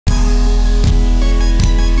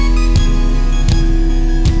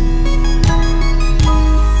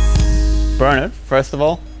Bernard, first of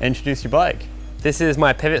all, introduce your bike. This is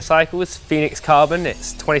my pivot cycle, it's Phoenix Carbon.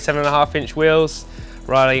 It's 27.5-inch wheels,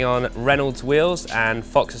 riding on Reynolds wheels and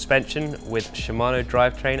Fox suspension with Shimano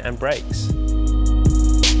drivetrain and brakes.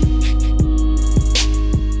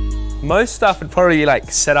 Most stuff would probably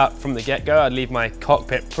like set up from the get-go. I'd leave my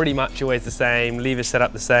cockpit pretty much always the same, levers set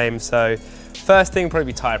up the same. So first thing probably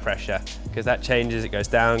be tire pressure, because that changes, it goes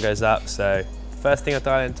down, goes up. So first thing I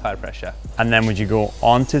dial in, tire pressure. And then would you go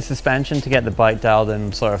onto suspension to get the bike dialed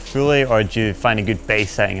in sort of fully, or do you find a good base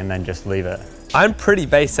setting and then just leave it? I'm pretty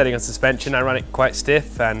base setting on suspension. I run it quite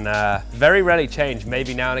stiff and very rarely change.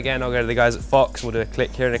 Maybe now and again I'll go to the guys at Fox and we'll do a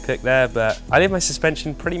click here and a click there, but I leave my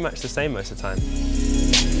suspension pretty much the same most of the time.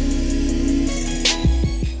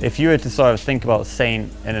 If you were to sort of think about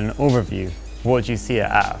Saint in an overview, what would you see it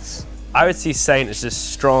as? I would see Saint as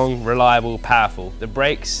just strong, reliable, powerful. The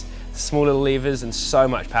brakes, small little levers, and so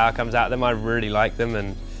much power comes out of them. I really like them,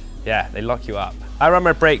 and yeah, they lock you up. I run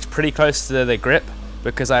my brakes pretty close to the grip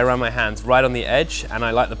because I run my hands right on the edge, and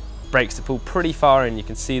I like the brakes to pull pretty far in. You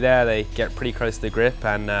can see there they get pretty close to the grip,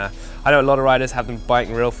 and I know a lot of riders have them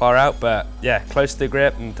biting real far out, but yeah, close to the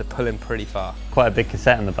grip and to pull in pretty far. Quite a big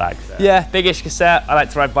cassette in the back there. Yeah, biggish cassette. I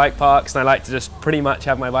like to ride bike parks, and I like to just pretty much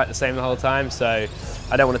have my bike the same the whole time, so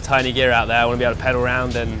I don't want a tiny gear out there. I want to be able to pedal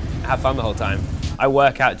around and have fun the whole time. I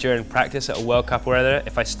work out during practice at a World Cup or other.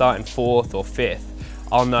 If I start in 4th or 5th,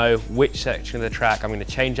 I'll know which section of the track I'm going to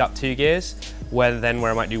change up 2 gears, where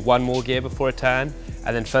I might do 1 more gear before a turn,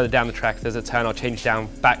 and then further down the track, if there's a turn, I'll change down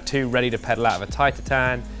back 2, ready to pedal out of a tighter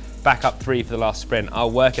turn, back up 3 for the last sprint.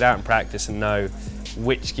 I'll work it out in practice and know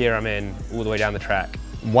which gear I'm in all the way down the track.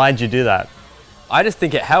 Why'd you do that? I just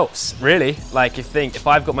think it helps, really. Like, if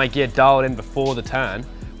I've got my gear dialed in before the turn,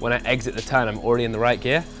 when I exit the turn, I'm already in the right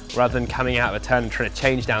gear, rather than coming out of a turn and trying to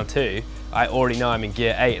change down 2. I already know I'm in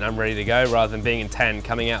gear 8 and I'm ready to go, rather than being in 10,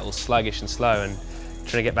 coming out all sluggish and slow and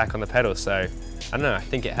trying to get back on the pedal. So, I don't know, I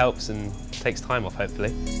think it helps and takes time off, hopefully.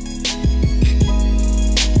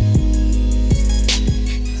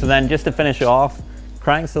 So then, just to finish it off,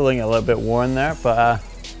 crank's still looking a little bit worn there, but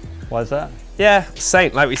why is that? Yeah,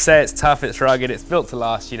 Saint, like we say, it's tough, it's rugged, it's built to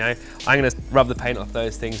last, you know. I'm gonna rub the paint off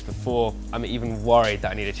those things before I'm even worried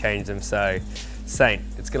that I need to change them, so Saint,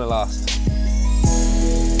 it's gonna last.